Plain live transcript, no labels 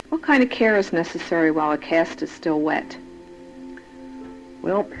kind of care is necessary while a cast is still wet?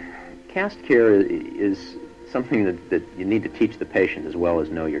 Well, cast care is something that you need to teach the patient as well as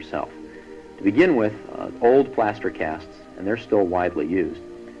know yourself. To begin with, old plaster casts, and they're still widely used,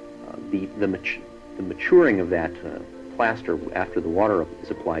 the maturing of that plaster after the water is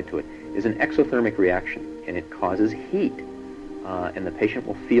applied to it is an exothermic reaction, and it causes heat, and the patient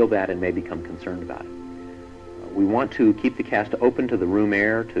will feel that and may become concerned about it. We want to keep the cast open to the room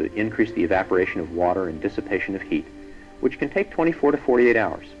air to increase the evaporation of water and dissipation of heat, which can take 24 to 48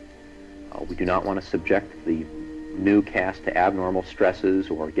 hours. We do not want to subject the new cast to abnormal stresses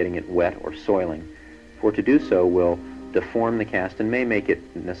or getting it wet or soiling, for to do so will deform the cast and may make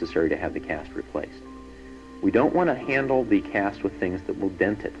it necessary to have the cast replaced. We don't want to handle the cast with things that will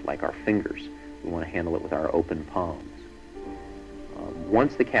dent it, like our fingers. We want to handle it with our open palms.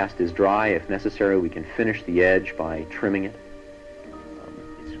 Once the cast is dry, if necessary, we can finish the edge by trimming it.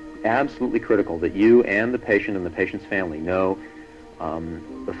 It's absolutely critical that you and the patient's family know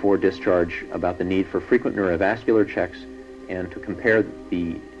before discharge about the need for frequent neurovascular checks and to compare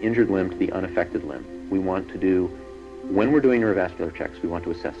the injured limb to the unaffected limb. When we're doing neurovascular checks, we want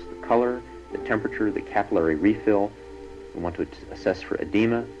to assess the color, the temperature, the capillary refill. We want to assess for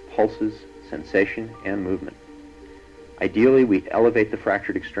edema, pulses, sensation, and movement. Ideally, we elevate the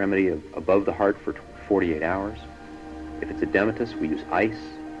fractured extremity above the heart for 48 hours. If it's edematous, we use ice.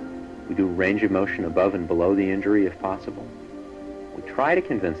 We do range of motion above and below the injury if possible. We try to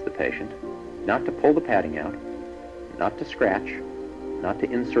convince the patient not to pull the padding out, not to scratch, not to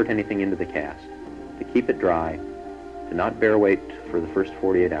insert anything into the cast, to keep it dry, to not bear weight for the first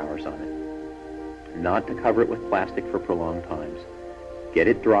 48 hours on it, not to cover it with plastic for prolonged times, get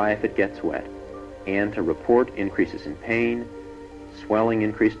it dry if it gets wet, and to report increases in pain, swelling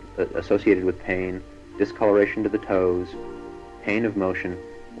associated with pain, discoloration to the toes, pain of motion,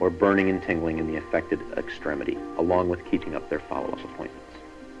 or burning and tingling in the affected extremity, along with keeping up their follow-up appointments.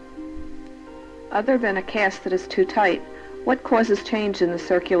 Other than a cast that is too tight, what causes change in the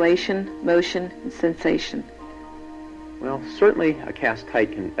circulation, motion, and sensation? Well, certainly a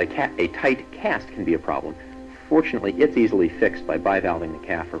tight cast can be a problem. Fortunately, it's easily fixed by bivalving the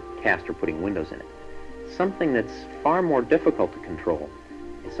cast or putting windows in it. Something that's far more difficult to control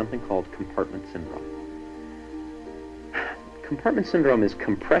is something called compartment syndrome. Compartment syndrome is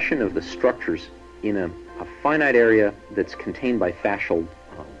compression of the structures in a finite area that's contained by fascial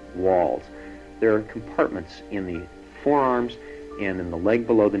walls. There are compartments in the forearms and in the leg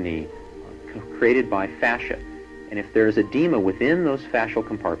below the knee created by fascia. And if there's edema within those fascial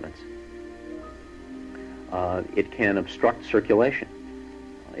compartments, it can obstruct circulation.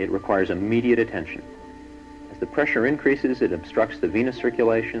 It requires immediate attention. As the pressure increases, it obstructs the venous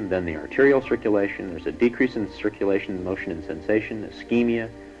circulation, then the arterial circulation. There's a decrease in circulation, motion, and sensation, ischemia,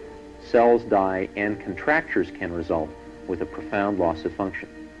 cells die, and contractures can result with a profound loss of function.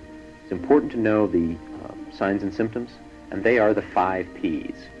 It's important to know the signs and symptoms, and they are the 5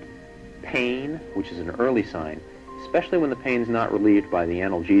 Ps. Pain, which is an early sign, especially when the pain is not relieved by the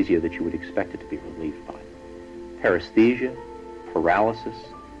analgesia that you would expect it to be relieved by. Paresthesia, paralysis,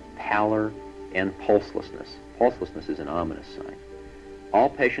 pallor, and pulselessness. Pulselessness is an ominous sign. All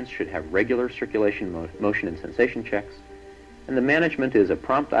patients should have regular circulation, motion, and sensation checks, and the management is a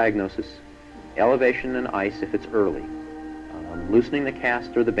prompt diagnosis, elevation and ice if it's early, loosening the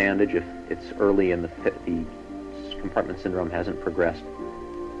cast or the bandage if it's early and the compartment syndrome hasn't progressed,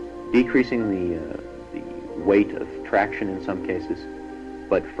 decreasing the weight of traction in some cases,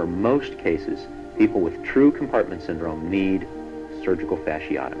 but for most cases, people with true compartment syndrome need surgical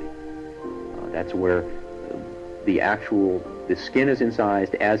fasciotomy. That's where the skin is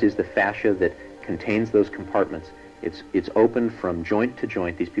incised, as is the fascia that contains those compartments. It's open from joint to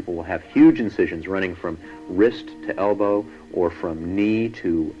joint. These people will have huge incisions running from wrist to elbow or from knee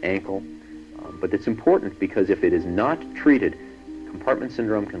to ankle. But it's important because if it is not treated, compartment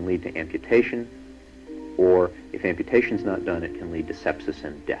syndrome can lead to amputation, or if amputation is not done, it can lead to sepsis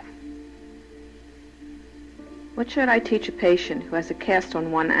and death. What should I teach a patient who has a cast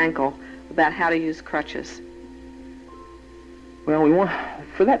on one ankle about how to use crutches? Well,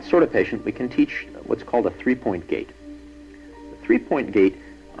 for that sort of patient, we can teach what's called a 3-point gait. The 3-point gait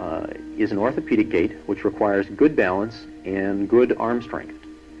is an orthopedic gait which requires good balance and good arm strength.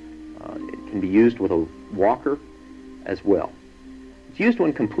 It can be used with a walker as well. It's used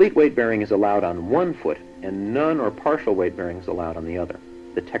when complete weight bearing is allowed on one foot and none or partial weight bearing is allowed on the other.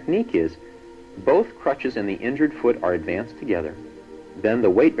 The technique is both crutches and the injured foot are advanced together, then the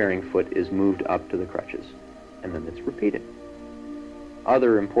weight-bearing foot is moved up to the crutches, and then it's repeated.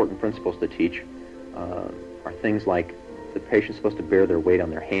 Other important principles to teach are things like The patient's supposed to bear their weight on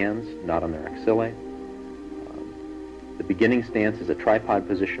their hands, not on their axillae. The beginning stance is a tripod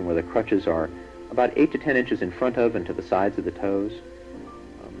position where the crutches are about 8 to 10 inches in front of and to the sides of the toes.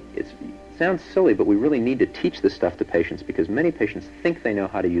 It sounds silly, but we really need to teach this stuff to patients because many patients think they know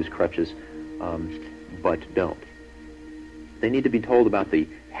how to use crutches, but don't. They need to be told about the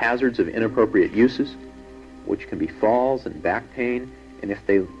hazards of inappropriate uses, which can be falls and back pain, and if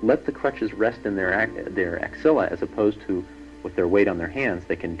they let the crutches rest in their axilla as opposed to with their weight on their hands,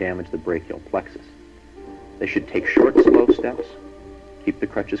 they can damage the brachial plexus. They should take short, slow steps, keep the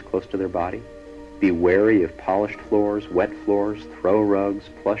crutches close to their body, be wary of polished floors, wet floors, throw rugs,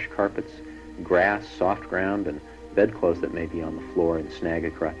 plush carpets, grass, soft ground, and bedclothes that may be on the floor and snag a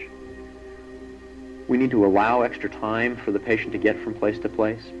crutch. We need to allow extra time for the patient to get from place to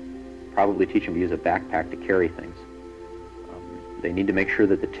place, probably teach them to use a backpack to carry things. They need to make sure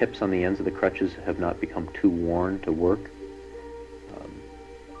that the tips on the ends of the crutches have not become too worn to work.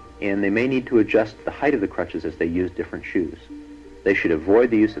 And they may need to adjust the height of the crutches as they use different shoes. They should avoid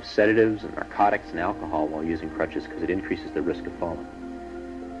the use of sedatives and narcotics and alcohol while using crutches because it increases the risk of falling.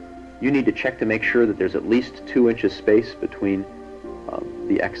 You need to check to make sure that there's at least 2 inches space between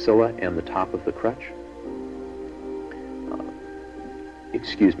the axilla and the top of the crutch.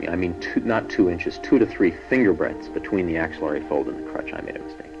 Not 2 inches, 2 to 3 finger breadths between the axillary fold and the crutch. I made a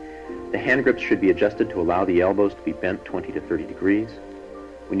mistake. The hand grips should be adjusted to allow the elbows to be bent 20 to 30 degrees.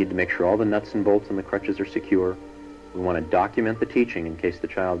 We need to make sure all the nuts and bolts on the crutches are secure. We want to document the teaching in case the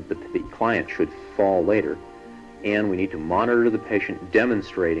client should fall later. And we need to monitor the patient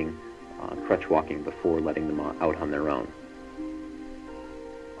demonstrating crutch walking before letting them out on their own.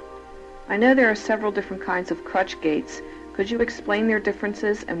 I know there are several different kinds of crutch gaits. Could you explain their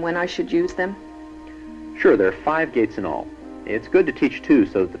differences and when I should use them? Sure, there are 5 gaits in all. It's good to teach 2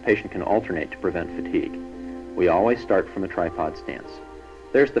 so that the patient can alternate to prevent fatigue. We always start from a tripod stance.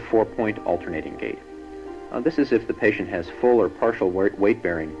 There's the 4-point alternating gait. This is if the patient has full or partial weight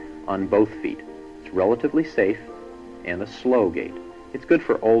bearing on both feet. It's relatively safe and a slow gait. It's good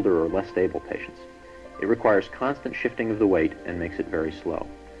for older or less stable patients. It requires constant shifting of the weight and makes it very slow.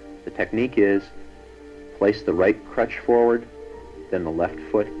 The technique is place the right crutch forward, then the left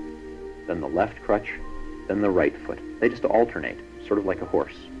foot, then the left crutch, then the right foot. They just alternate, sort of like a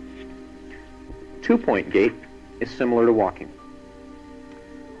horse. 2-point gait is similar to walking.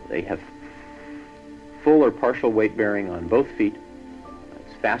 They have full or partial weight bearing on both feet.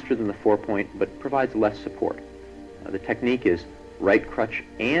 It's faster than the 4-point, but provides less support. The technique is right crutch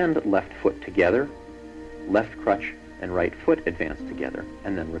and left foot together, left crutch and right foot advance together,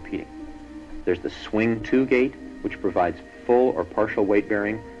 and then repeating. There's the swing 2 gait, which provides full or partial weight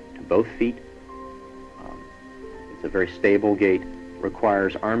bearing to both feet. It's a very stable gait,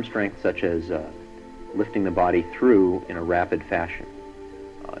 requires arm strength such as lifting the body through in a rapid fashion.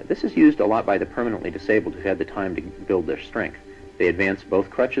 This is used a lot by the permanently disabled who've had the time to build their strength. They advance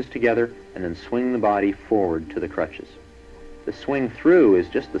both crutches together and then swing the body forward to the crutches. The swing through is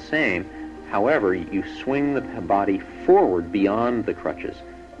just the same. However, you swing the body forward beyond the crutches.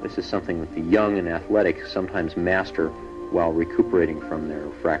 This is something that the young and athletic sometimes master while recuperating from their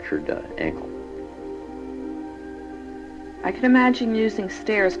fractured ankle. I can imagine using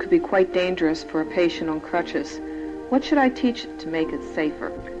stairs could be quite dangerous for a patient on crutches. What should I teach to make it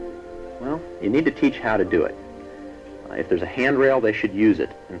safer? Well, you need to teach how to do it. If there's a handrail, they should use it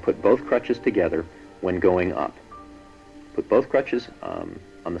and put both crutches together when going up. Put both crutches on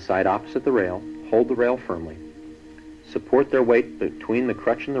the side opposite the rail, hold the rail firmly, support their weight between the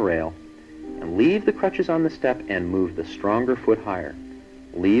crutch and the rail, and leave the crutches on the step and move the stronger foot higher.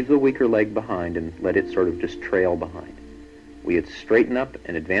 Leave the weaker leg behind and let it sort of just trail behind. We would straighten up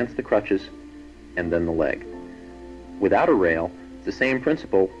and advance the crutches and then the leg. Without a rail, it's the same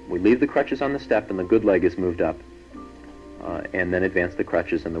principle. We leave the crutches on the step and the good leg is moved up, and then advance the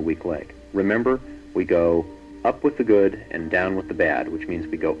crutches and the weak leg. Remember, we go up with the good and down with the bad, which means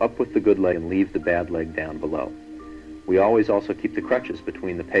we go up with the good leg and leave the bad leg down below. We always also keep the crutches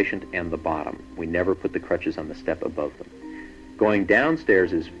between the patient and the bottom. We never put the crutches on the step above them. Going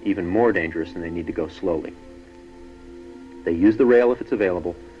downstairs is even more dangerous and they need to go slowly. They use the rail if it's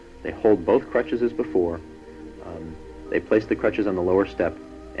available. They hold both crutches as before. They place the crutches on the lower step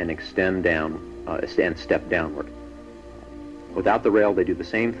and extend down and step downward. Without the rail, they do the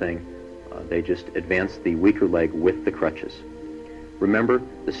same thing. They just advance the weaker leg with the crutches. Remember,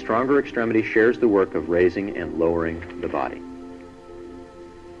 the stronger extremity shares the work of raising and lowering the body.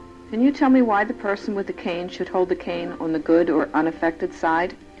 Can you tell me why the person with the cane should hold the cane on the good or unaffected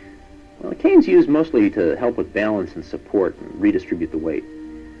side? Well, the cane's used mostly to help with balance and support and redistribute the weight.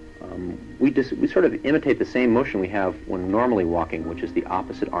 We sort of imitate the same motion we have when normally walking, which is the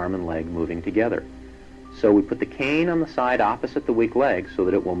opposite arm and leg moving together. So we put the cane on the side opposite the weak leg so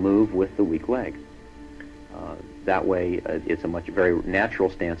that it will move with the weak leg. That way, it's a very natural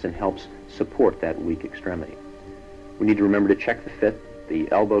stance and helps support that weak extremity. We need to remember to check the fit.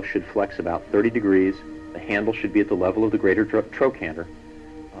 The elbow should flex about 30 degrees. The handle should be at the level of the greater trochanter.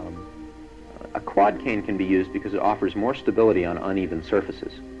 A quad cane can be used because it offers more stability on uneven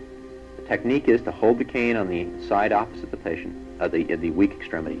surfaces. The technique is to hold the cane on the side opposite the patient, the weak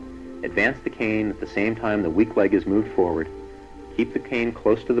extremity. Advance the cane at the same time the weak leg is moved forward. Keep the cane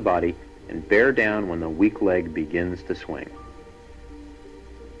close to the body and bear down when the weak leg begins to swing.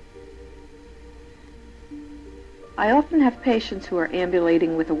 I often have patients who are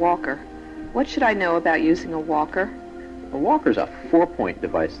ambulating with a walker. What should I know about using a walker? A walker is a 4-point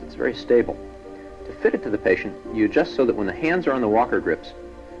device that's very stable. To fit it to the patient, you adjust so that when the hands are on the walker grips,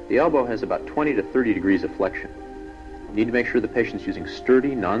 the elbow has about 20 to 30 degrees of flexion. You need to make sure the patient's using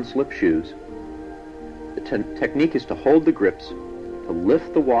sturdy, non-slip shoes. The technique is to hold the grips, to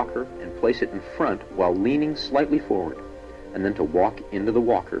lift the walker and place it in front while leaning slightly forward, and then to walk into the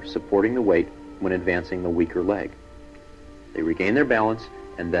walker, supporting the weight when advancing the weaker leg. They regain their balance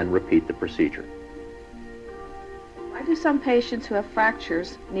and then repeat the procedure. Why do some patients who have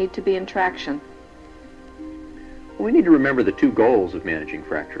fractures need to be in traction? Well, we need to remember the two goals of managing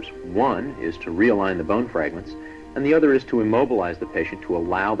fractures. One is to realign the bone fragments, and the other is to immobilize the patient to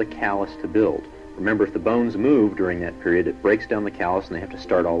allow the callus to build. Remember, if the bones move during that period, it breaks down the callus and they have to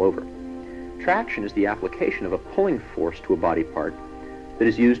start all over. Traction is the application of a pulling force to a body part that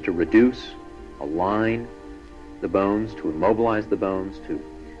is used to reduce, align the bones, to immobilize the bones, to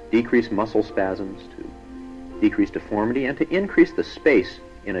decrease muscle spasms, to decrease deformity, and to increase the space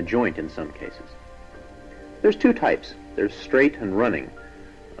in a joint in some cases. There's two types. There's straight and running.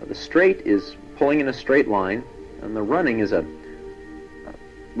 The straight is pulling in a straight line, and the running is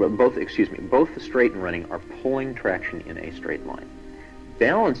both the straight and running are pulling traction in a straight line.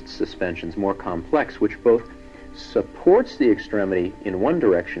 Balanced suspension's more complex, which both supports the extremity in one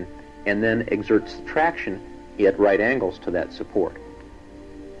direction and then exerts traction at right angles to that support.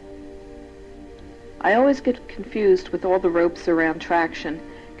 I always get confused with all the ropes around traction.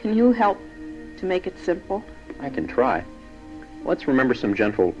 Can you help to make it simple? I can try. Let's remember some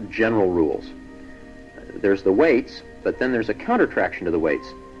general rules. There's the weights, but then there's a counter-traction to the weights,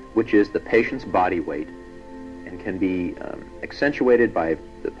 which is the patient's body weight, and can be accentuated by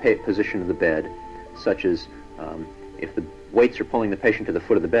the position of the bed, such as if the weights are pulling the patient to the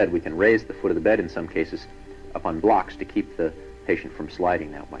foot of the bed, we can raise the foot of the bed in some cases up on blocks to keep the patient from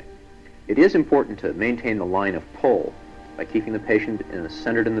sliding that way. It is important to maintain the line of pull by keeping the patient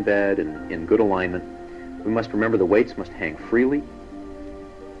centered in the bed and in good alignment. We must remember the weights must hang freely.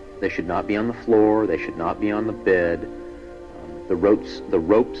 They should not be on the floor. They should not be on the bed. The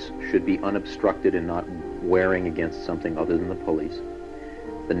ropes should be unobstructed and not wearing against something other than the pulleys.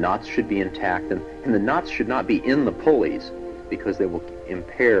 The knots should be intact, and the knots should not be in the pulleys because they will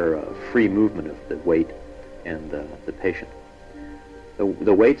impair free movement of the weight and the patient.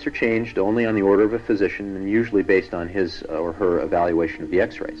 The weights are changed only on the order of a physician and usually based on his or her evaluation of the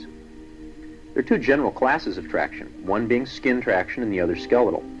x-rays. There are two general classes of traction, one being skin traction and the other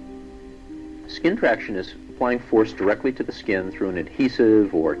skeletal. Skin traction is applying force directly to the skin through an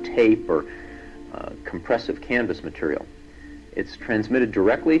adhesive or tape or compressive canvas material. It's transmitted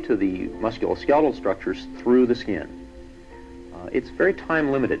directly to the musculoskeletal structures through the skin. It's very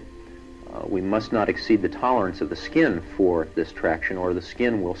time limited. We must not exceed the tolerance of the skin for this traction or the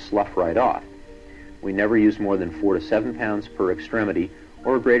skin will slough right off. We never use more than 4 to 7 pounds per extremity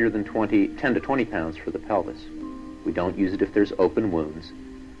or greater than 10 to 20 pounds for the pelvis. We don't use it if there's open wounds.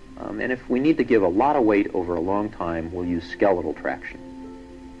 And if we need to give a lot of weight over a long time, we'll use skeletal traction.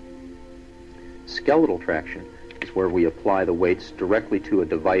 Skeletal traction is where we apply the weights directly to a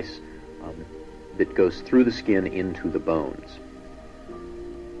device that goes through the skin into the bones.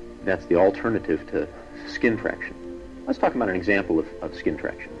 That's the alternative to skin traction. Let's talk about an example of skin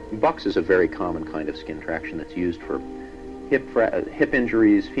traction. Bucks is a very common kind of skin traction that's used for hip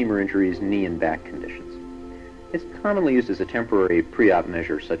injuries, femur injuries, knee and back conditions. It's commonly used as a temporary pre-op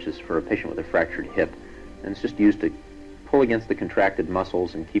measure, such as for a patient with a fractured hip, and it's just used to pull against the contracted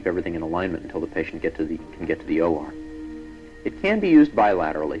muscles and keep everything in alignment until the patient can get to the OR. It can be used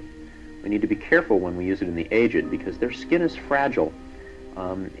bilaterally. We need to be careful when we use it in the aged because their skin is fragile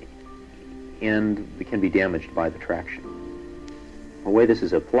and it can be damaged by the traction. The way this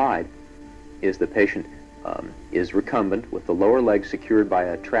is applied is the patient is recumbent with the lower leg secured by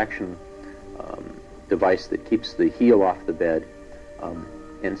a traction device that keeps the heel off the bed.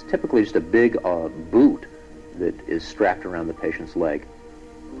 And it's typically just a big boot that is strapped around the patient's leg.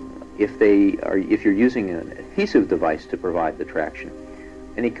 If you're using an adhesive device to provide the traction,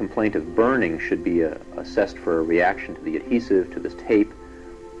 any complaint of burning should be assessed for a reaction to the adhesive, to this tape,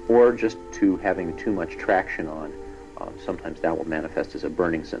 or just to having too much traction on. Sometimes that will manifest as a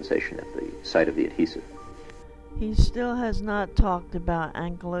burning sensation at the site of the adhesive. He still has not talked about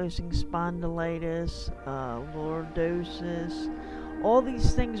ankylosing spondylitis, lordosis. All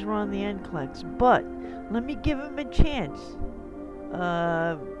these things are on the NCLEX, but let me give him a chance.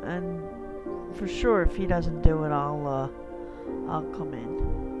 And for sure, if he doesn't do it, I'll come in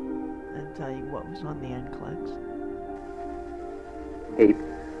and tell you what was on the NCLEX. Tape,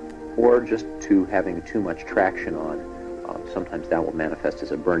 or just to having too much traction on. Sometimes that will manifest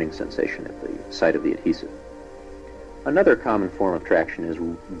as a burning sensation at the site of the adhesive. Another common form of traction is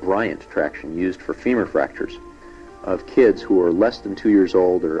Bryant traction, used for femur fractures of kids who are less than 2 years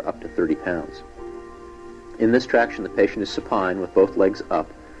old or up to 30 pounds. In this traction, the patient is supine with both legs up,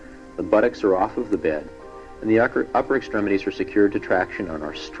 the buttocks are off of the bed, and the upper extremities are secured to traction and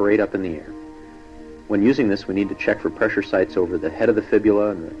are straight up in the air. When using this, we need to check for pressure sites over the head of the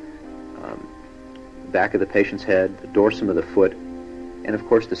fibula and the back of the patient's head, the dorsum of the foot, and of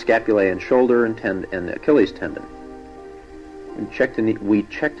course the scapulae and shoulder and the Achilles tendon. We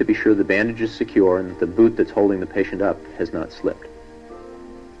check to be sure the bandage is secure and that the boot that's holding the patient up has not slipped.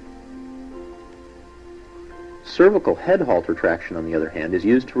 Cervical head halter traction, on the other hand, is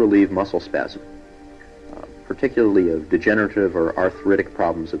used to relieve muscle spasm, particularly of degenerative or arthritic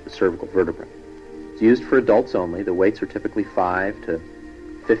problems of the cervical vertebra. It's used for adults only. The weights are typically 5 to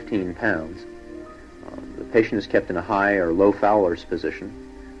 15 pounds. The patient is kept in a high or low Fowler's position.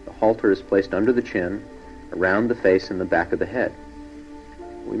 The halter is placed under the chin, around the face, and the back of the head.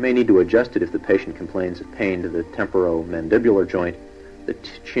 We may need to adjust it if the patient complains of pain to the temporomandibular joint, the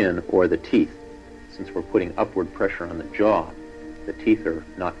chin, or the teeth. Since we're putting upward pressure on the jaw, the teeth are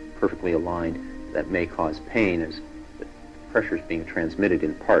not perfectly aligned. That may cause pain as the pressure is being transmitted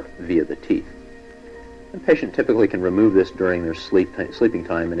in part via the teeth. The patient typically can remove this during their sleeping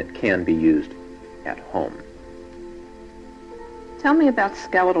time, and it can be used at home. Tell me about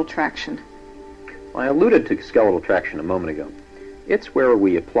skeletal traction. I alluded to skeletal traction a moment ago. It's where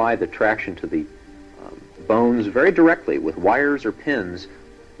we apply the traction to the bones very directly with wires or pins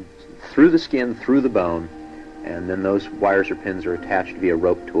through the skin, through the bone, and then those wires or pins are attached via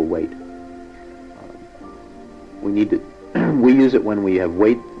rope to a weight. We use it when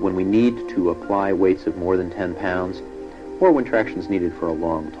we need to apply weights of more than 10 pounds, or when traction is needed for a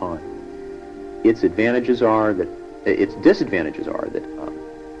long time. Its disadvantages are that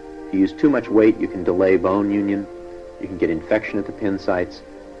if you use too much weight, you can delay bone union, you can get infection at the pin sites,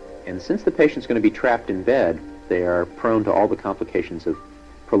 and since the patient's going to be trapped in bed, they are prone to all the complications of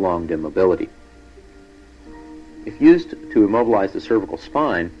prolonged immobility. If used to immobilize the cervical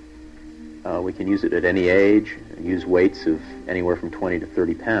spine, we can use it at any age, use weights of anywhere from 20 to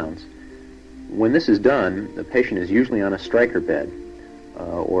 30 pounds. When this is done, the patient is usually on a striker bed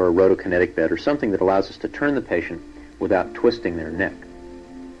or a rotokinetic bed or something that allows us to turn the patient without twisting their neck.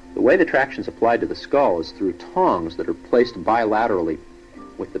 The way the traction is applied to the skull is through tongs that are placed bilaterally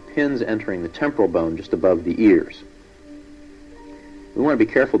with the pins entering the temporal bone just above the ears. We want to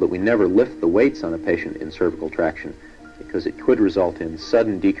be careful that we never lift the weights on a patient in cervical traction because it could result in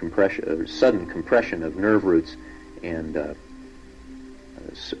sudden compression of nerve roots and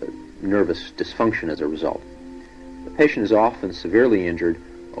nervous dysfunction as a result. The patient is often severely injured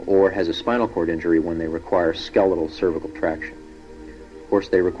or has a spinal cord injury when they require skeletal cervical traction. Of course,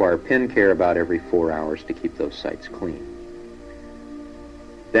 they require pin care about every 4 hours to keep those sites clean.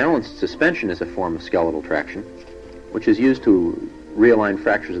 Balanced suspension is a form of skeletal traction, which is used to realign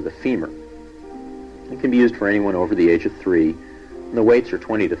fractures of the femur. It can be used for anyone over the age of 3, and the weights are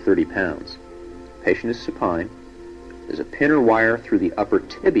 20 to 30 pounds. The patient is supine. There's a pin or wire through the upper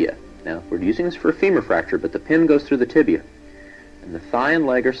tibia. Now, we're using this for a femur fracture, but the pin goes through the tibia. And the thigh and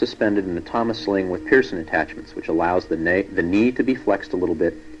leg are suspended in a Thomas sling with Pearson attachments, which allows the knee to be flexed a little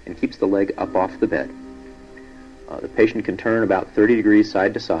bit and keeps the leg up off the bed. The patient can turn about 30 degrees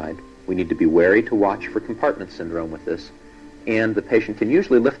side to side. We need to be wary to watch for compartment syndrome with this. And the patient can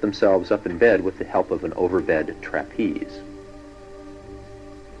usually lift themselves up in bed with the help of an overbed trapeze.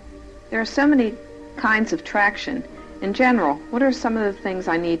 There are so many kinds of traction. In general, what are some of the things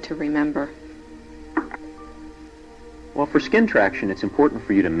I need to remember? Well, for skin traction, it's important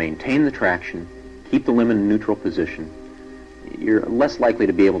for you to maintain the traction, keep the limb in a neutral position. You're less likely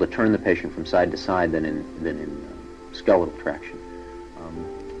to be able to turn the patient from side to side than in skeletal traction.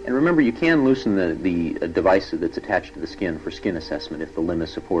 And remember, you can loosen the device that's attached to the skin for skin assessment if the limb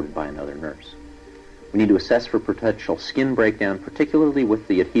is supported by another nurse. We need to assess for potential skin breakdown, particularly with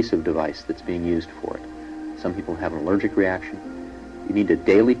the adhesive device that's being used for it. Some people have an allergic reaction. You need to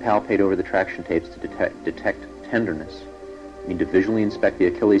daily palpate over the traction tapes to detect tenderness. You need to visually inspect the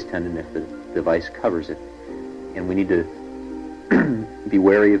Achilles tendon if the device covers it. And we need to be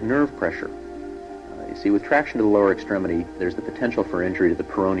wary of nerve pressure. You see, with traction to the lower extremity, there's the potential for injury to the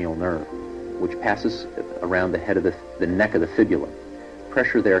peroneal nerve, which passes around the head of the neck of the fibula.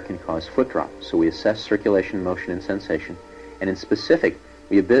 Pressure there can cause foot drop, so we assess circulation, motion, and sensation. And in specific,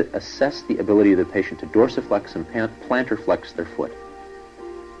 we assess the ability of the patient to dorsiflex and plantar flex their foot.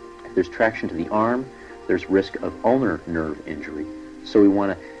 If there's traction to the arm, there's risk of ulnar nerve injury. So we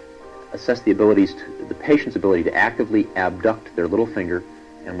want to assess the patient's ability to actively abduct their little finger,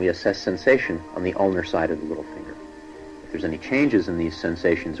 and we assess sensation on the ulnar side of the little finger. If there's any changes in these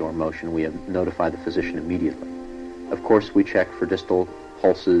sensations or motion, we notify the physician immediately. Of course, we check for distal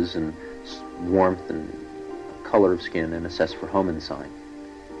pulses and warmth and color of skin and assess for Hohmann sign.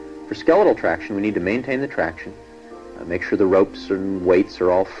 For skeletal traction, we need to maintain the traction, make sure the ropes and weights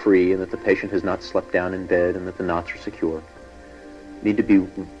are all free and that the patient has not slept down in bed and that the knots are secure. We need to be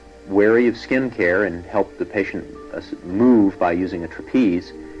wary of skin care and help the patient move by using a trapeze,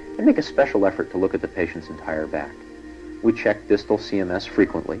 and make a special effort to look at the patient's entire back. We check distal CMS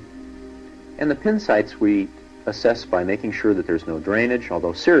frequently. And the pin sites we assess by making sure that there's no drainage,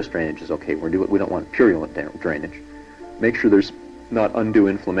 although serous drainage is okay. We don't want purulent drainage. Make sure there's not undue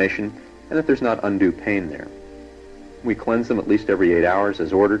inflammation and that there's not undue pain there. We cleanse them at least every 8 hours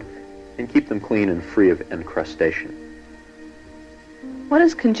as ordered and keep them clean and free of encrustation. What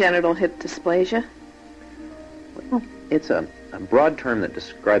is congenital hip dysplasia? Well, it's a broad term that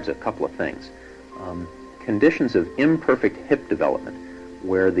describes a couple of things. Conditions of imperfect hip development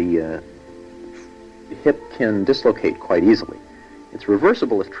where the hip can dislocate quite easily. It's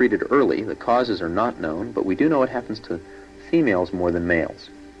reversible if treated early. The causes are not known, but we do know it happens to females more than males.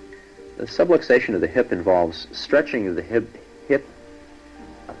 The subluxation of the hip involves stretching of the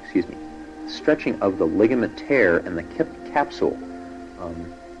stretching of the ligament tear and the hip capsule.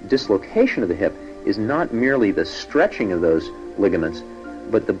 Dislocation of the hip is not merely the stretching of those ligaments,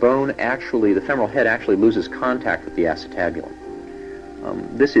 but the femoral head actually loses contact with the acetabulum.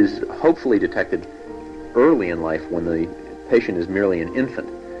 This is hopefully detected early in life when the patient is merely an infant.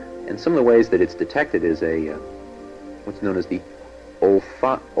 And some of the ways that it's detected is what's known as the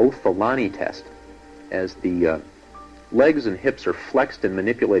O'Fallani test. As the legs and hips are flexed and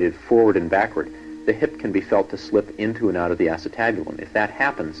manipulated forward and backward, the hip can be felt to slip into and out of the acetabulum. If that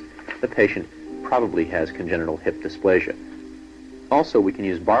happens, the patient probably has congenital hip dysplasia. Also, we can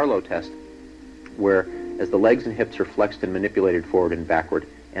use Barlow test, where as the legs and hips are flexed and manipulated forward and backward,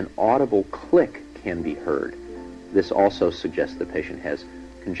 an audible click can be heard. This also suggests the patient has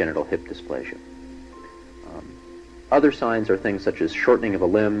congenital hip dysplasia. Other signs are things such as shortening of a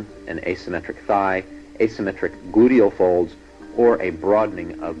limb, an asymmetric thigh, asymmetric gluteal folds, or a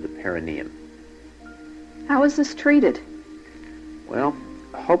broadening of the perineum. How is this treated? Well,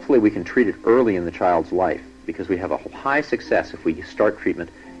 hopefully we can treat it early in the child's life because we have a high success if we start treatment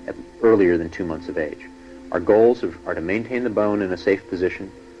earlier than 2 months of age. Our goals are to maintain the bone in a safe position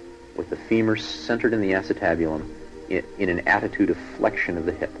with the femur centered in the acetabulum in an attitude of flexion of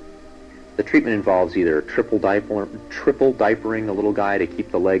the hip. The treatment involves either triple diapering a little guy to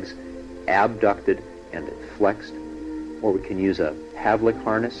keep the legs abducted and flexed, or we can use a Havlik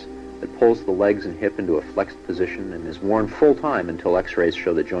harness that pulls the legs and hip into a flexed position and is worn full time until x-rays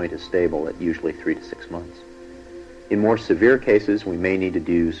show the joint is stable at usually 3 to 6 months. In more severe cases, we may need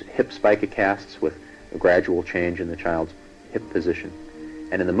to use hip spica casts with a gradual change in the child's hip position.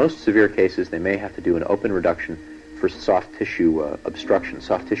 And in the most severe cases, they may have to do an open reduction for soft tissue obstruction.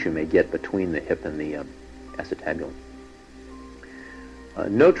 Soft tissue may get between the hip and the acetabulum.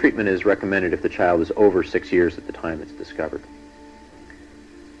 No treatment is recommended if the child is over 6 years at the time it's discovered.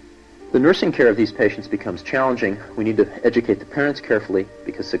 The nursing care of these patients becomes challenging. We need to educate the parents carefully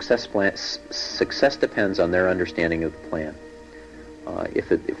because success depends on their understanding of the plan.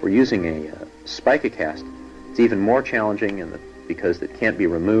 If we're using a spica cast, it's even more challenging because it can't be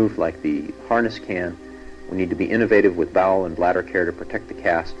removed like the harness can. We need to be innovative with bowel and bladder care to protect the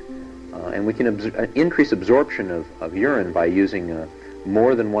cast. And we can increase absorption of urine by using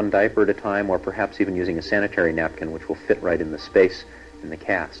more than one diaper at a time, or perhaps even using a sanitary napkin which will fit right in the space in the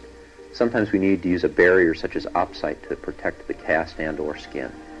cast. Sometimes we need to use a barrier such as opsite to protect the cast and or skin.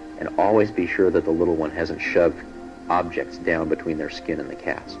 And always be sure that the little one hasn't shoved objects down between their skin and the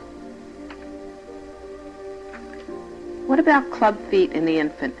cast. What about club feet in the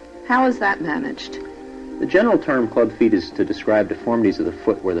infant? How is that managed? The general term club feet is to describe deformities of the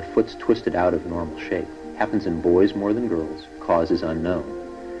foot where the foot's twisted out of normal shape. Happens in boys more than girls. Cause is unknown.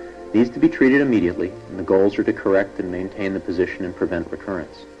 Needs to be treated immediately, and the goals are to correct and maintain the position and prevent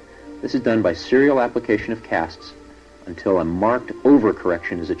recurrence. This is done by serial application of casts until a marked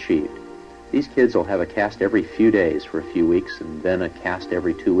overcorrection is achieved. These kids will have a cast every few days for a few weeks and then a cast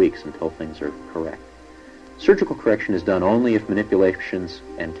every 2 weeks until things are correct. Surgical correction is done only if manipulations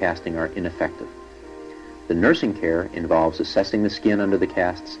and casting are ineffective. The nursing care involves assessing the skin under the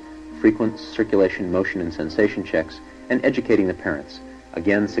casts, frequent circulation, motion, and sensation checks, and educating the parents.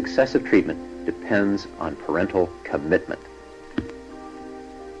 Again, successive treatment depends on parental commitment.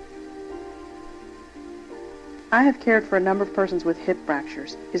 I have cared for a number of persons with hip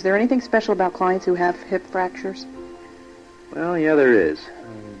fractures. Is there anything special about clients who have hip fractures? Well, yeah, there is.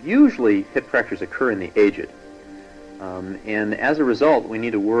 Usually, hip fractures occur in the aged. And as a result, we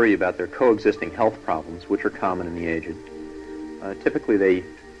need to worry about their coexisting health problems, which are common in the aged. Typically, they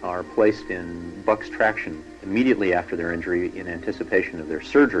are placed in Buck's traction immediately after their injury in anticipation of their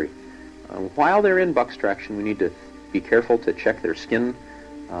surgery. While they're in Buck's traction, we need to be careful to check their skin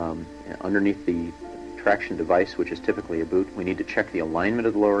underneath the traction device, which is typically a boot. We need to check the alignment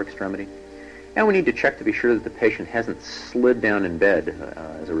of the lower extremity. And we need to check to be sure that the patient hasn't slid down in bed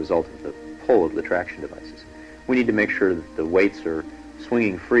as a result of the pull of the traction devices. We need to make sure that the weights are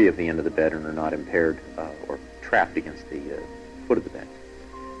swinging free of the end of the bed and are not impaired or trapped against the foot of the bed.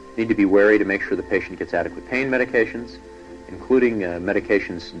 We need to be wary to make sure the patient gets adequate pain medications, including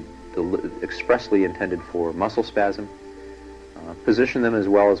medications expressly intended for muscle spasm. Position them as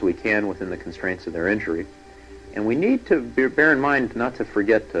well as we can within the constraints of their injury. And we need to bear in mind not to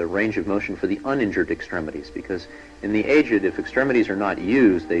forget the range of motion for the uninjured extremities, because in the aged, if extremities are not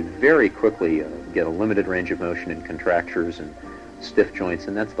used, they very quickly get a limited range of motion in contractures and stiff joints,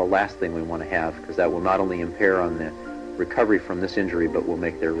 and that's the last thing we want to have, because that will not only impair on the recovery from this injury, but will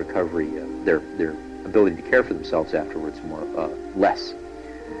make their recovery, their ability to care for themselves afterwards less.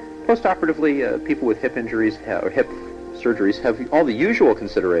 Postoperatively, people with hip injuries or hip surgeries have all the usual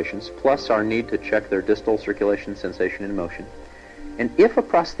considerations, plus our need to check their distal circulation, sensation, and motion. And if a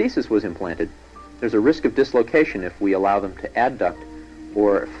prosthesis was implanted, there's a risk of dislocation if we allow them to adduct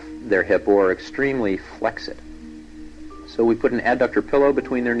or their hip or extremely flex it. So we put an adductor pillow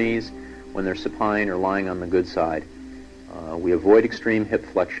between their knees when they're supine or lying on the good side. We avoid extreme hip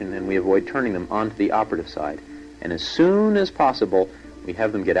flexion, and we avoid turning them onto the operative side. And as soon as possible, we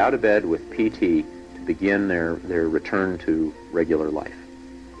have them get out of bed with PT to begin their return to regular life.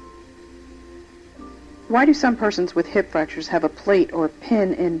 Why do some persons with hip fractures have a plate or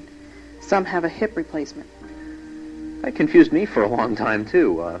pin and some have a hip replacement? That confused me for a long time,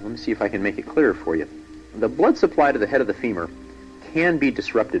 too. Let me see if I can make it clearer for you. The blood supply to the head of the femur can be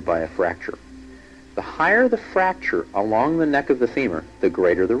disrupted by a fracture. The higher the fracture along the neck of the femur, the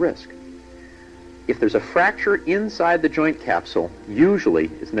greater the risk. If there's a fracture inside the joint capsule, usually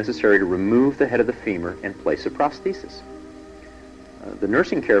it's necessary to remove the head of the femur and place a prosthesis. The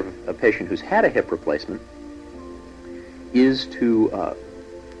nursing care of a patient who's had a hip replacement is to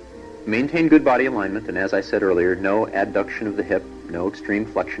maintain good body alignment, and as I said earlier, no adduction of the hip, no extreme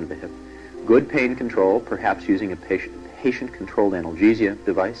flexion of the hip, good pain control, perhaps using a patient-controlled analgesia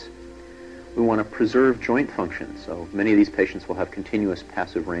device. We want to preserve joint function, so many of these patients will have continuous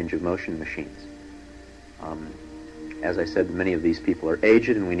passive range of motion machines. As I said, many of these people are aged,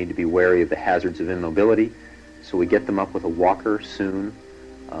 and we need to be wary of the hazards of immobility, so we get them up with a walker soon.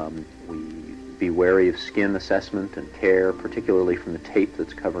 We be wary of skin assessment and care, particularly from the tape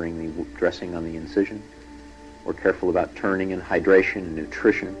that's covering the dressing on the incision. We're careful about turning and hydration and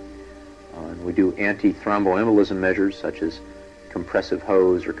nutrition. And we do anti-thromboembolism measures such as compressive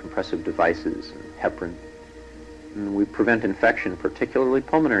hose or compressive devices and heparin. And we prevent infection, particularly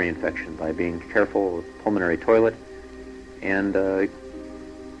pulmonary infection, by being careful with pulmonary toilet. And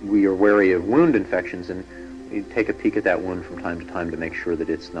we are wary of wound infections, and we take a peek at that wound from time to time to make sure that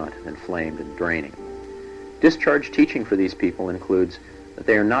it's not inflamed and draining. Discharge teaching for these people includes that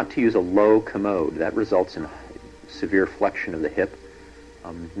they are not to use a low commode. That results in severe flexion of the hip.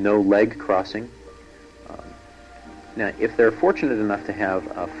 No leg crossing. Now, if they're fortunate enough to have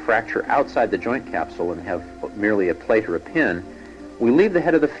a fracture outside the joint capsule and have merely a plate or a pin, we leave the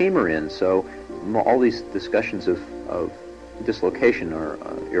head of the femur in, so all these discussions of dislocation are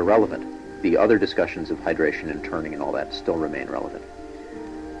irrelevant. The other discussions of hydration and turning and all that still remain relevant.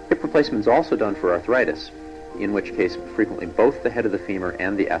 Hip replacement is also done for arthritis, in which case frequently both the head of the femur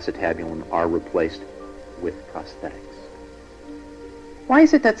and the acetabulum are replaced with prosthetics. Why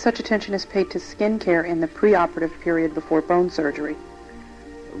is it that such attention is paid to skin care in the preoperative period before bone surgery?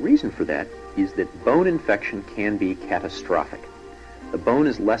 The reason for that is that bone infection can be catastrophic. The bone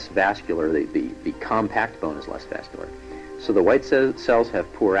is less vascular, the compact bone is less vascular. So the white cells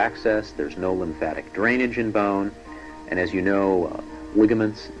have poor access, there's no lymphatic drainage in bone, and as you know,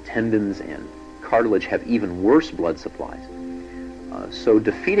 ligaments, tendons, and cartilage have even worse blood supplies. So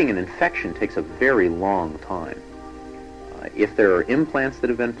defeating an infection takes a very long time. If there are implants that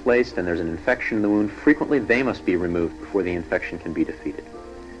have been placed and there's an infection in the wound, frequently they must be removed before the infection can be defeated.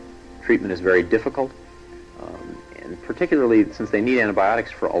 Treatment is very difficult, and particularly since they need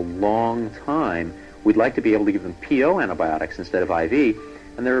antibiotics for a long time, we'd like to be able to give them PO antibiotics instead of IV,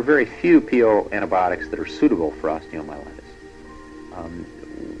 and there are very few PO antibiotics that are suitable for osteomyelitis.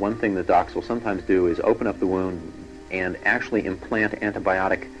 One thing that docs will sometimes do is open up the wound and actually implant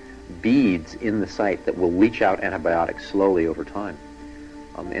antibiotic beads in the site that will leach out antibiotics slowly over time.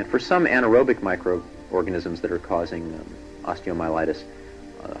 And for some anaerobic microorganisms that are causing osteomyelitis,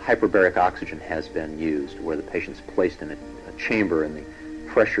 hyperbaric oxygen has been used, where the patient's placed in a chamber and the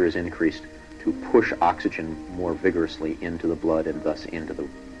pressure is increased to push oxygen more vigorously into the blood and thus into the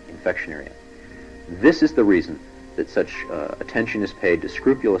infection area. This is the reason that such attention is paid to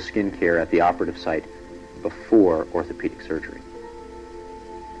scrupulous skin care at the operative site before orthopedic surgery.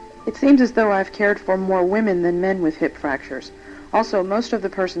 It seems as though I've cared for more women than men with hip fractures. Also, most of the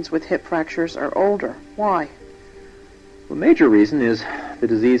persons with hip fractures are older. Why? The major reason is the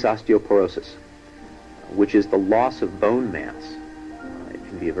disease osteoporosis, which is the loss of bone mass. It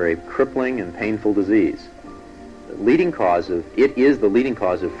can be a very crippling and painful disease. It is the leading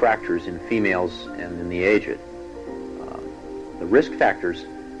cause of fractures in females and in the aged. The risk factors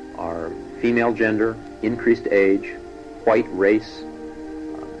are female gender, increased age, white race,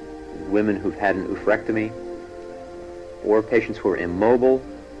 women who've had an oophorectomy, or patients who are immobile,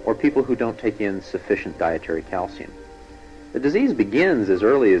 or people who don't take in sufficient dietary calcium. The disease begins as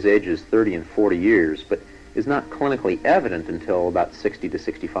early as ages 30 and 40 years, but is not clinically evident until about 60 to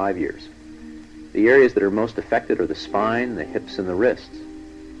 65 years. The areas that are most affected are the spine, the hips, and the wrists.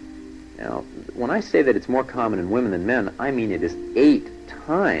 Now, when I say that it's more common in women than men, I mean it is 8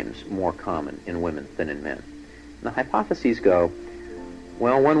 times more common in women than in men. And the hypotheses go,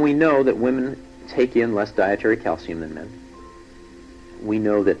 well, when we know that women take in less dietary calcium than men, we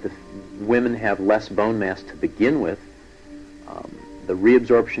know that the women have less bone mass to begin with. The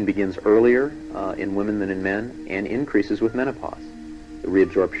reabsorption begins earlier in women than in men and increases with menopause, the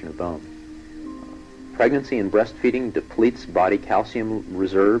reabsorption of bone. Pregnancy and breastfeeding depletes body calcium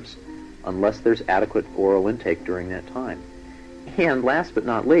reserves unless there's adequate oral intake during that time. And last but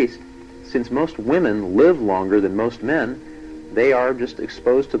not least, since most women live longer than most men, they are just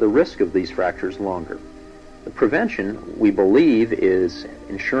exposed to the risk of these fractures longer. The prevention, we believe, is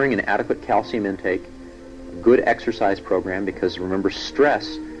ensuring an adequate calcium intake, a good exercise program, because remember,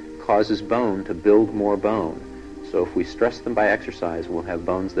 stress causes bone to build more bone. So if we stress them by exercise, we'll have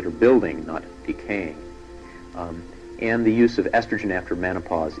bones that are building, not decaying. And the use of estrogen after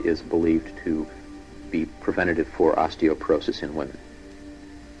menopause is believed to be preventative for osteoporosis in women.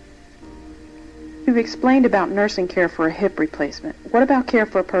 You've explained about nursing care for a hip replacement. What about care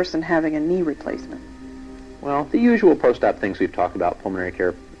for a person having a knee replacement? Well, the usual post-op things we've talked about, pulmonary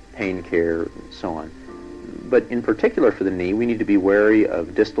care, pain care, and so on. But in particular for the knee, we need to be wary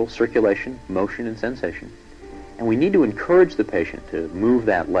of distal circulation, motion, and sensation. And we need to encourage the patient to move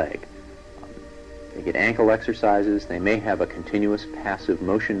that leg. They get ankle exercises. They may have a continuous passive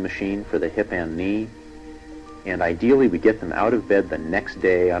motion machine for the hip and knee. And ideally, we get them out of bed the next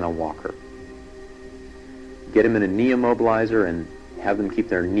day on a walker. Get them in a knee immobilizer and have them keep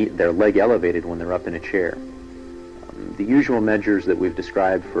their leg elevated when they're up in a chair. The usual measures that we've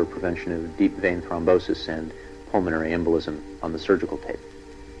described for prevention of deep vein thrombosis and pulmonary embolism on the surgical tape.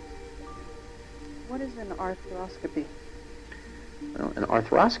 What is an arthroscopy? Well, an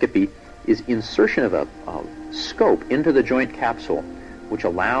arthroscopy is insertion of a scope into the joint capsule, which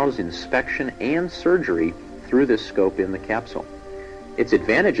allows inspection and surgery through this scope in the capsule. Its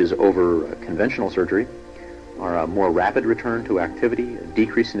advantages over conventional surgery are a more rapid return to activity, a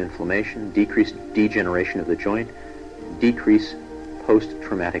decrease in inflammation, decreased degeneration of the joint, decrease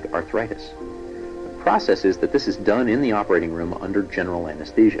post-traumatic arthritis. The process is that this is done in the operating room under general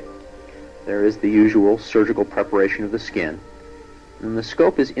anesthesia. There is the usual surgical preparation of the skin, and the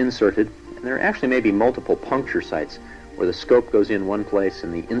scope is inserted, and there actually may be multiple puncture sites where the scope goes in one place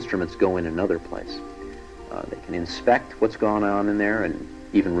and the instruments go in another place. They can inspect what's going on in there and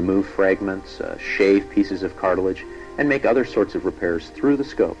even remove fragments, shave pieces of cartilage, and make other sorts of repairs through the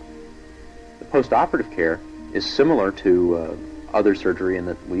scope. The post-operative care is similar to other surgery in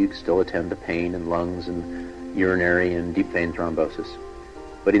that we still attend to pain in lungs and urinary and deep vein thrombosis.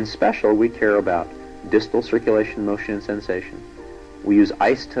 But in special, we care about distal circulation, motion, and sensation. We use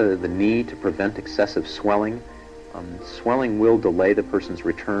ice to the knee to prevent excessive swelling. Swelling will delay the person's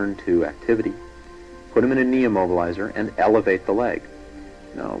return to activity. Put them in a knee immobilizer and elevate the leg.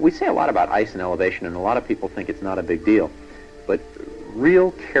 Now, we say a lot about ice and elevation, and a lot of people think it's not a big deal. But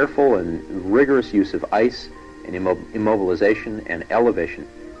real careful and rigorous use of ice and immobilization and elevation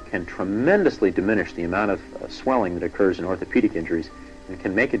can tremendously diminish the amount of swelling that occurs in orthopedic injuries and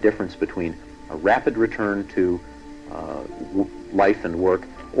can make a difference between a rapid return to life and work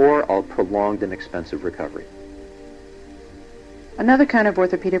or a prolonged and expensive recovery. Another kind of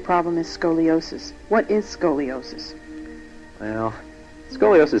orthopedic problem is scoliosis. What is scoliosis? Well,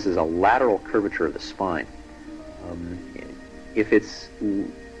 scoliosis is a lateral curvature of the spine.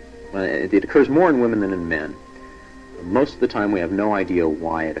 It occurs more in women than in men. Most of the time we have no idea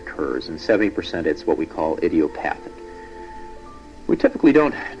why it occurs, and 70% it's what we call idiopathic. We typically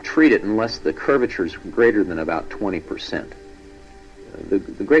don't treat it unless the curvature is greater than about 20%. The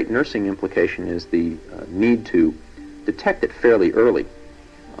great nursing implication is the need to detect it fairly early.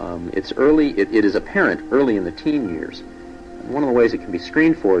 It is apparent early in the teen years. And one of the ways it can be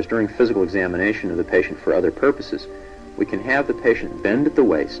screened for is during physical examination of the patient for other purposes. We can have the patient bend at the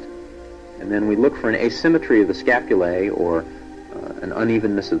waist, and then we look for an asymmetry of the scapulae or an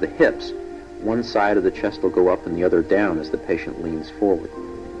unevenness of the hips. One side of the chest will go up and the other down as the patient leans forward.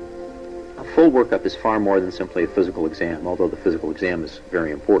 A full workup is far more than simply a physical exam, although the physical exam is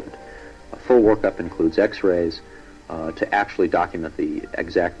very important. A full workup includes x-rays to actually document the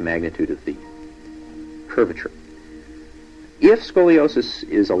exact magnitude of the curvature. If scoliosis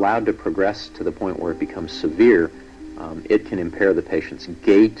is allowed to progress to the point where it becomes severe, it can impair the patient's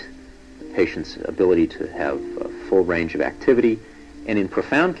gait, the patient's ability to have a full range of activity, and in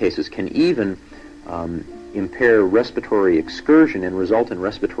profound cases can even impair respiratory excursion and result in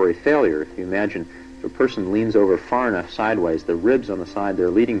respiratory failure. If you imagine if a person leans over far enough sideways, the ribs on the side they're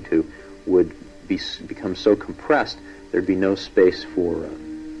leading to would become so compressed there'd be no space for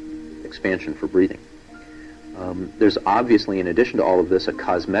expansion for breathing. There's obviously, in addition to all of this, a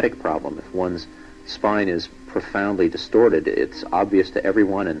cosmetic problem. If one's spine is profoundly distorted, it's obvious to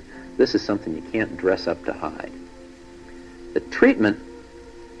everyone, and this is something you can't dress up to hide. The treatment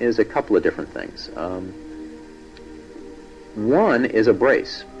is a couple of different things. One is a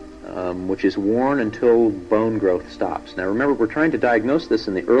brace, which is worn until bone growth stops. Now remember, we're trying to diagnose this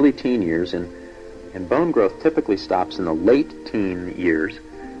in the early teen years, and bone growth typically stops in the late teen years.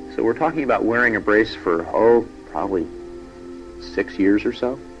 So we're talking about wearing a brace for, probably 6 years or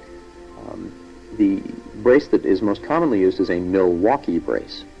so. The brace that is most commonly used is a Milwaukee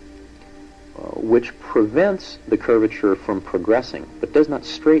brace, which prevents the curvature from progressing, but does not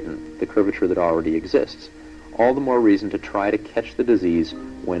straighten the curvature that already exists. All the more reason to try to catch the disease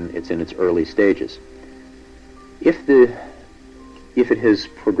when it's in its early stages. If it has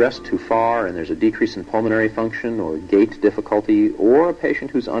progressed too far and there's a decrease in pulmonary function or gait difficulty or a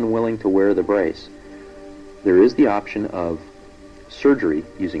patient who's unwilling to wear the brace, there is the option of surgery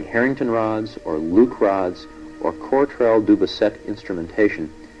using Harrington rods or Luke rods or Cortrell Dubocet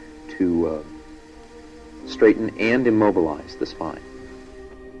instrumentation to straighten and immobilize the spine.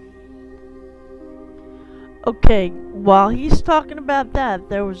 Okay, while he's talking about that,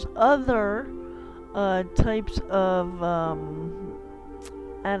 there was other types of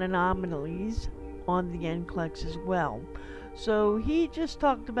anomalies on the NCLEX as well. So he just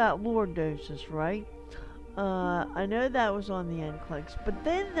talked about lordosis, right? I know that was on the NCLEX, but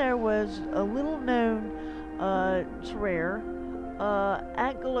then there was a little known, it's rare,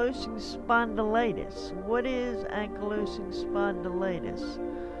 ankylosing spondylitis. What is ankylosing spondylitis?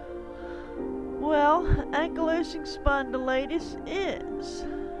 Well, ankylosing spondylitis is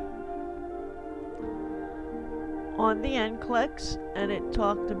on the NCLEX, and it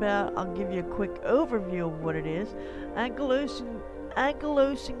talked about, I'll give you a quick overview of what it is. Ankylosing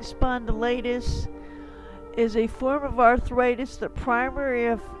spondylitis is a form of arthritis that primarily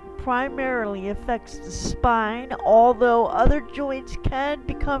affects the spine, although other joints can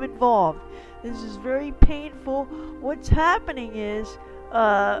become involved. This is very painful. What's happening is,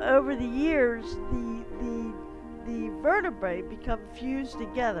 over the years, the vertebrae become fused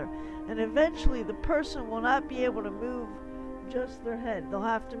together, and eventually the person will not be able to move just their head. They'll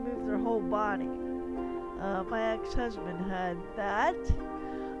have to move their whole body. My ex-husband had that.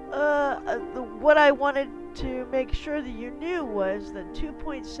 What I wanted to make sure that you knew was that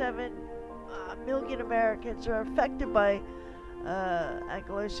 2.7 million Americans are affected by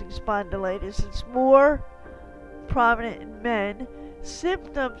ankylosing spondylitis. It's more prominent in men.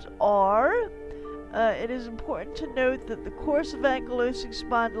 Symptoms are, it is important to note that the course of ankylosing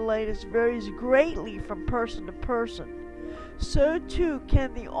spondylitis varies greatly from person to person. So too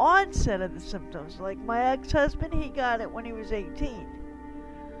can the onset of the symptoms. Like my ex-husband, he got it when he was 18.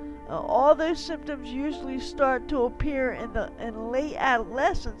 All those symptoms usually start to appear in late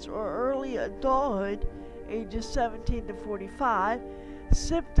adolescence or early adulthood, ages 17 to 45.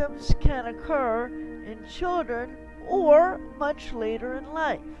 Symptoms can occur in children or much later in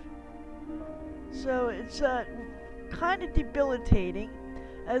life. So it's kind of debilitating.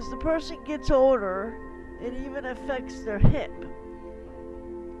 As the person gets older, it even affects their hip.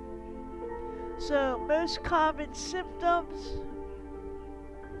 So most common symptoms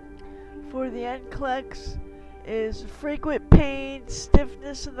for the NCLEX is frequent pain,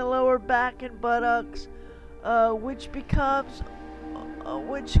 stiffness in the lower back and buttocks, which comes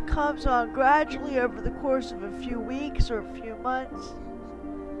on gradually over the course of a few weeks or a few months.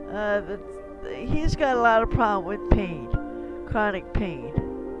 He's got a lot of problem with pain, chronic pain,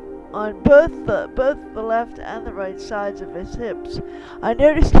 on both the left and the right sides of his hips. I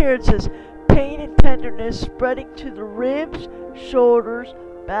noticed here it says pain and tenderness spreading to the ribs, shoulders,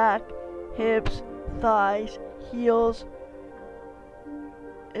 back, hips, thighs, heels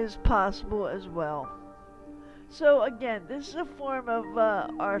is possible as well. So again, this is a form of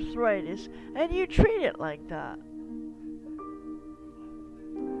arthritis, and you treat it like that.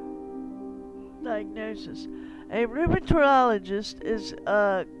 Diagnosis. A rheumatologist is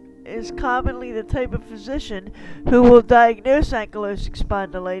commonly the type of physician who will diagnose ankylosing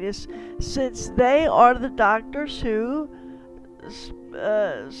spondylitis, since they are the doctors who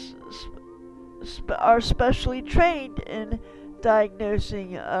are specially trained in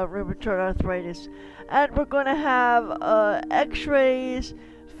diagnosing rheumatoid arthritis. And we're going to have x-rays,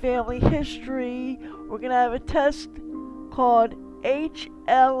 family history. We're going to have a test called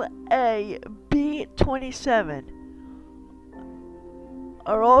HLA-B27.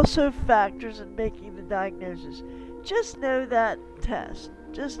 Are also factors in making the diagnosis. Just know that test.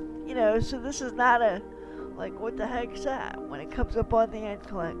 Just, so this is not a, like, what the heck's that when it comes up on the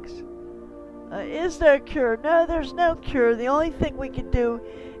NCLEX. Is there a cure? No, there's no cure. The only thing we can do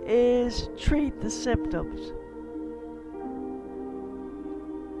is treat the symptoms.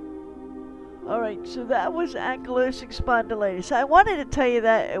 Alright, so that was ankylosing spondylitis. I wanted to tell you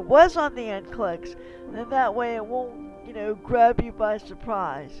that it was on the NCLEX, and that way it won't, grab you by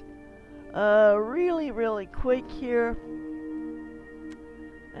surprise. Really, really quick here.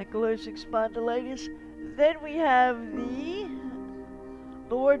 Ankylosing spondylitis. Then we have the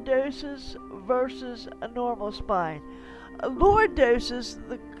lordosis versus a normal spine. Lordosis,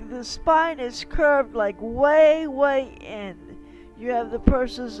 the spine is curved like way in. You have the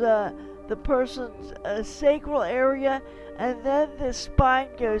person's sacral area, and then the spine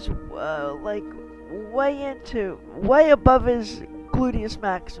goes like way above his gluteus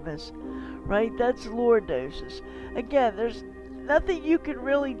maximus, right? That's lordosis. Again, there's nothing you can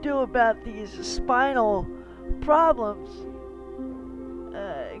really do about these spinal problems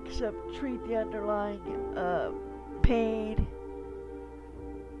except treat the underlying pain.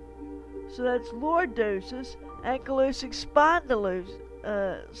 So that's lordosis, ankylosing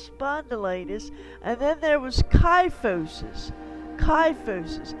spondylitis, and then there was kyphosis.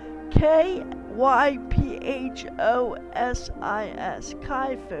 Kyphosis. Kyphosis,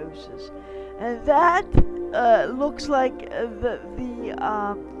 kyphosis, and that looks like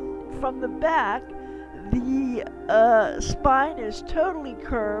from the back, the spine is totally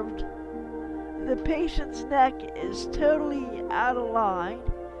curved, the patient's neck is totally out of line,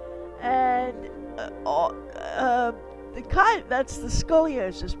 and that's the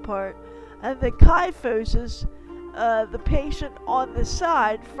scoliosis part, and the kyphosis. The patient on the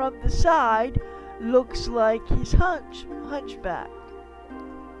side, from the side, looks like he's hunchbacked.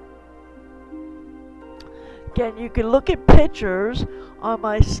 Again, you can look at pictures on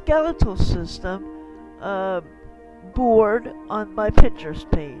my skeletal system board on my pictures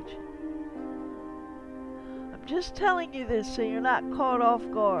page. I'm just telling you this so you're not caught off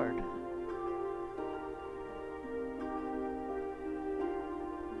guard.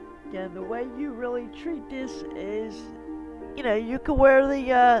 Again, the way you really treat this is, you can wear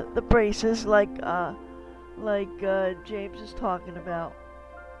the braces like James is talking about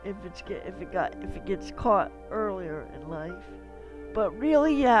if it gets caught earlier in life. But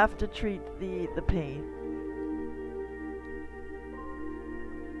really, you have to treat the pain.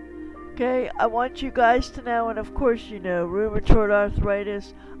 Okay, I want you guys to know, and of course you know, rheumatoid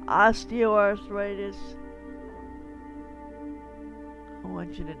arthritis, osteoarthritis. I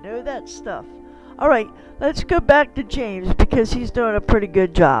want you to know that stuff. Alright, let's go back to James because he's doing a pretty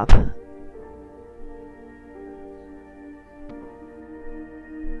good job.